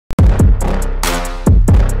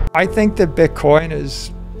I think that Bitcoin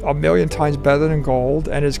is a million times better than gold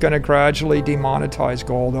and is going to gradually demonetize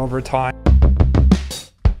gold over time.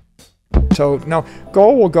 So no,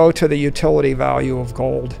 gold will go to the utility value of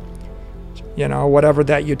gold, you know, whatever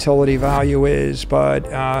that utility value is, but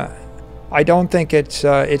I don't think it's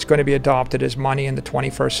going to be adopted as money in the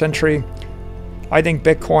 21st century. I think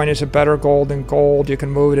Bitcoin is a better gold than gold. You can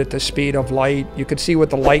move it at the speed of light. You can see with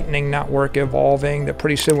the Lightning Network evolving that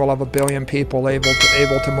pretty soon we'll have 1 billion people able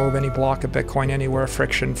to move any block of Bitcoin anywhere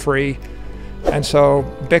friction-free. And so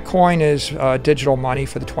Bitcoin is digital money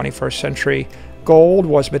for the 21st century. Gold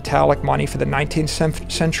was metallic money for the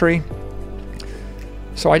 19th century.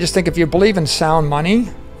 So I just think if you believe in sound money,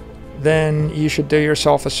 then you should do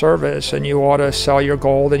yourself a service and you ought to sell your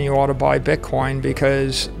gold and you ought to buy Bitcoin,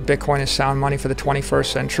 because Bitcoin is sound money for the 21st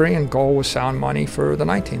century and gold was sound money for the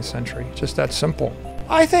 19th century. Just that simple.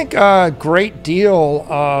 I think a great deal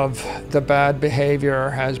of the bad behavior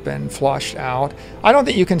has been flushed out. I don't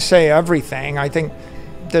think you can say everything. I think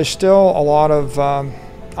there's still a lot of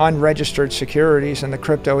unregistered securities in the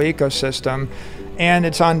crypto ecosystem. And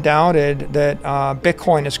it's undoubted that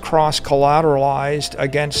Bitcoin is cross-collateralized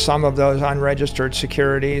against some of those unregistered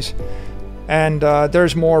securities. And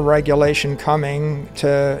there's more regulation coming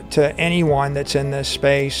to anyone that's in this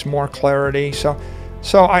space, more clarity. So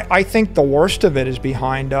I think the worst of it is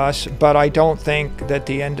behind us, but I don't think that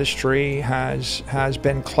the industry has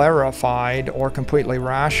been clarified or completely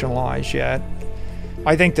rationalized yet.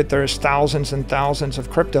 I think that there's thousands and thousands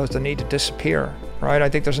of cryptos that need to disappear. Right? I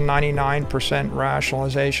think there's a 99%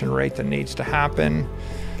 rationalization rate that needs to happen.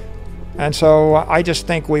 And so I just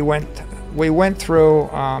think we went through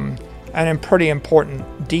an pretty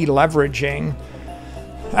important deleveraging.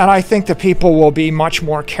 And I think the people will be much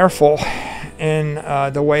more careful in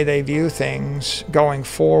the way they view things going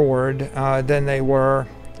forward than they were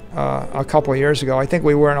a couple of years ago. I think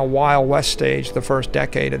we were in a Wild West stage the first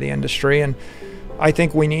decade of the industry, and I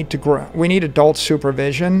think we need to grow. We need adult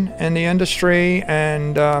supervision in the industry,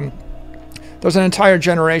 and there's an entire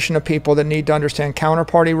generation of people that need to understand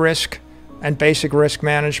counterparty risk and basic risk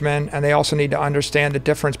management, and they also need to understand the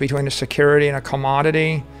difference between a security and a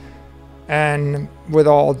commodity. And with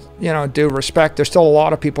all due respect, there's still a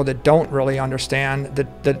lot of people that don't really understand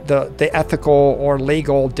the ethical or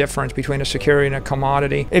legal difference between a security and a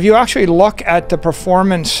commodity. If you actually look at the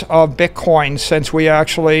performance of Bitcoin since we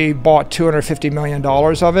actually bought $250 million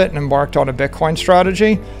of it and embarked on a Bitcoin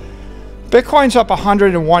strategy, Bitcoin's up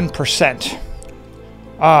 101%.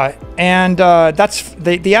 That's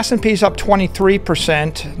the S&P's up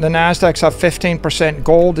 23%, the Nasdaq's up 15%,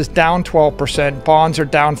 gold is down 12%, bonds are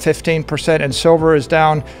down 15%, and silver is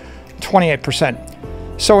down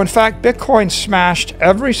 28%. So in fact, Bitcoin smashed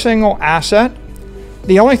every single asset.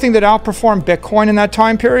 The only thing that outperformed Bitcoin in that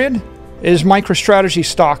time period is MicroStrategy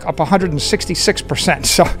stock, up 166%.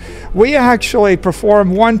 So we actually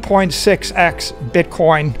performed 1.6x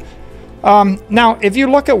Bitcoin. Now, if you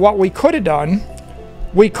look at what we could have done,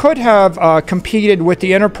 we could have competed with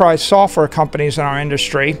the enterprise software companies in our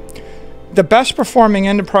industry. The best performing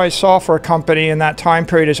enterprise software company in that time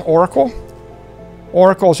period is Oracle.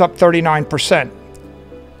 Oracle's up 39%.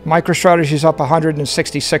 MicroStrategy's up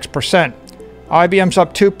 166%. IBM's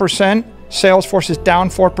up 2%. Salesforce is down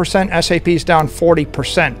 4%. SAP's down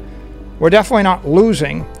 40%. We're definitely not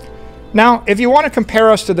losing. Now, if you want to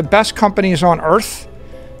compare us to the best companies on earth,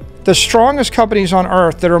 the strongest companies on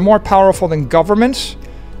earth that are more powerful than governments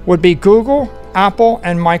would be Google, Apple,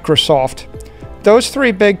 and Microsoft. Those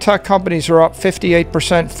three big tech companies are up 58%,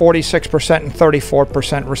 46%, and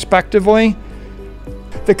 34% respectively.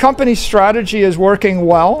 The company's strategy is working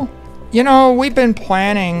well. You know, we've been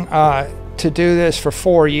planning to do this for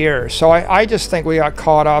 4 years, so I just think we got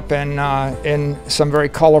caught up in some very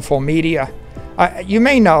colorful media. You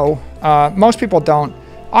may know, most people don't,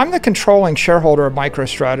 I'm the controlling shareholder of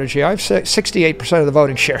MicroStrategy. I have 68% of the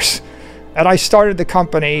voting shares. And I started the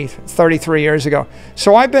company 33 years ago.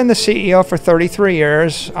 So I've been the CEO for 33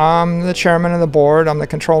 years. I'm the chairman of the board. I'm the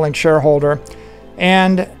controlling shareholder.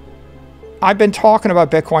 And I've been talking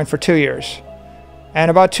about Bitcoin for 2 years. And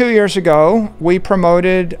about 2 years ago, we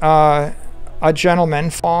promoted a gentleman,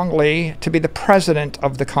 Fong Li, to be the president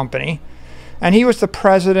of the company. And he was the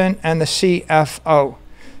president and the CFO.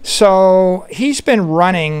 So he's been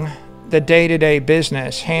running the day-to-day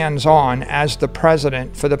business hands-on as the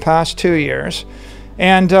president for the past 2 years.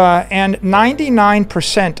 And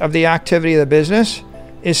 99% of the activity of the business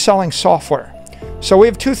is selling software. So we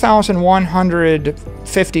have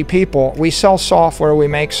 2,150 people. We sell software, we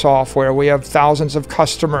make software. We have thousands of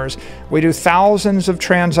customers. We do thousands of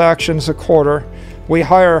transactions a quarter. We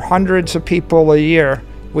hire hundreds of people a year.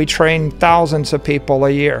 We train thousands of people a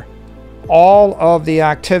year. All of the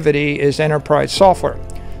activity is enterprise software.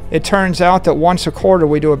 It turns out that once a quarter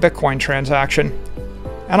we do a Bitcoin transaction,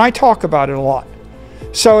 and I talk about it a lot.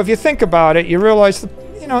 So if you think about it, you realize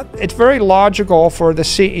that, you know, it's very logical for the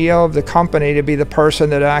CEO of the company to be the person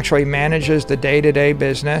that actually manages the day-to-day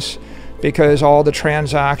business, because all the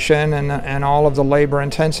transaction and all of the labor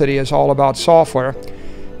intensity is all about software.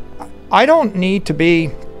 I don't need to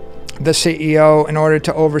be the CEO in order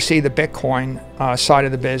to oversee the Bitcoin side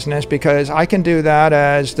of the business, because I can do that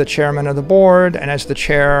as the chairman of the board and as the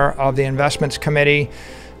chair of the investments committee,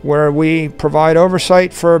 where we provide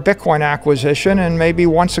oversight for Bitcoin acquisition, and maybe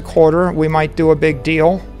once a quarter we might do a big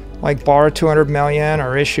deal, like borrow 200 million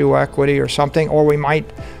or issue equity or something, or we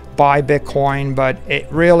might buy Bitcoin, but it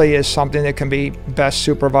really is something that can be best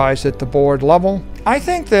supervised at the board level. I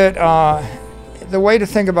think that the way to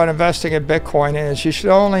think about investing in Bitcoin is you should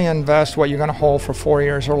only invest what you're going to hold for 4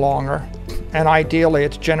 years or longer, and ideally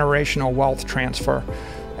it's generational wealth transfer,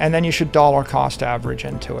 and then you should dollar cost average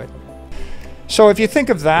into it. So if you think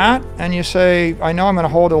of that and you say, I know I'm going to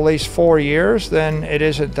hold at least 4 years, then it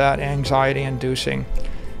isn't that anxiety inducing.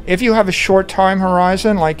 If you have a short time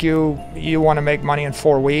horizon, like you want to make money in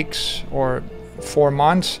 4 weeks or 4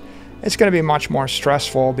 months, it's going to be much more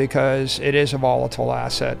stressful because it is a volatile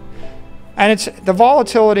asset. And the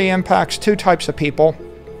volatility impacts two types of people.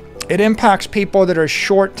 It impacts people that are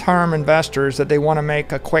short-term investors, that they want to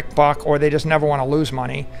make a quick buck or they just never want to lose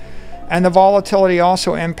money. And the volatility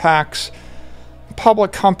also impacts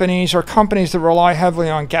public companies or companies that rely heavily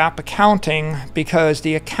on GAAP accounting, because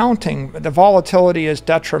the volatility is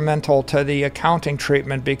detrimental to the accounting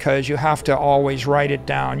treatment, because you have to always write it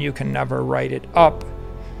down. You can never write it up.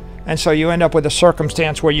 And so you end up with a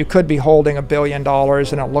circumstance where you could be holding $1 billion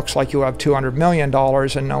and it looks like you have $200 million,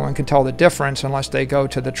 and no one can tell the difference unless they go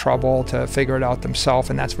to the trouble to figure it out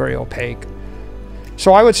themselves, and that's very opaque.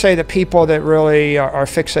 So I would say that people that really are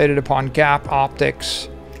fixated upon GAAP optics,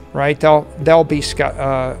 right, they'll be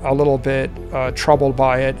a little bit troubled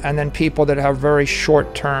by it, and then people that have very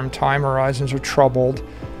short-term time horizons are troubled.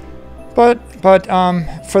 But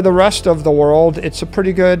for the rest of the world, it's a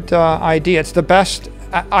pretty good idea. It's the best.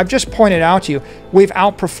 I've just pointed out to you, we've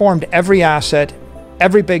outperformed every asset,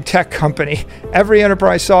 every big tech company, every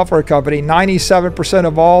enterprise software company, 97%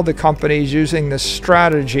 of all the companies using this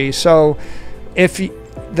strategy. So if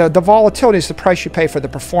the volatility is the price you pay for the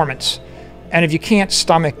performance. And if you can't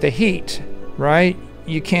stomach the heat, right,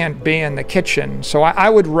 you can't be in the kitchen. So I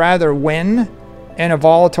would rather win in a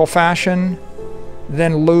volatile fashion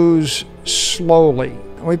than lose slowly.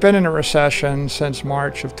 We've been in a recession since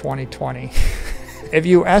March of 2020. If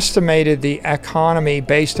you estimated the economy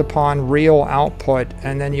based upon real output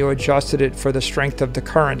and then you adjusted it for the strength of the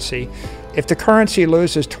currency, if the currency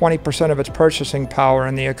loses 20% of its purchasing power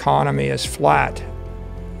and the economy is flat,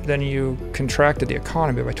 then you contracted the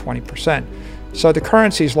economy by 20%. So the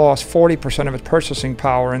currency's lost 40% of its purchasing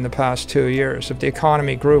power in the past 2 years. If the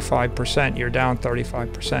economy grew 5%, you're down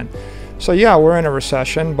 35%. So yeah, we're in a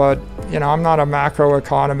recession, but you know, I'm not a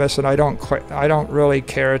macroeconomist, and I don't really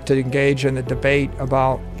care to engage in the debate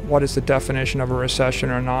about what is the definition of a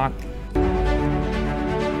recession or not.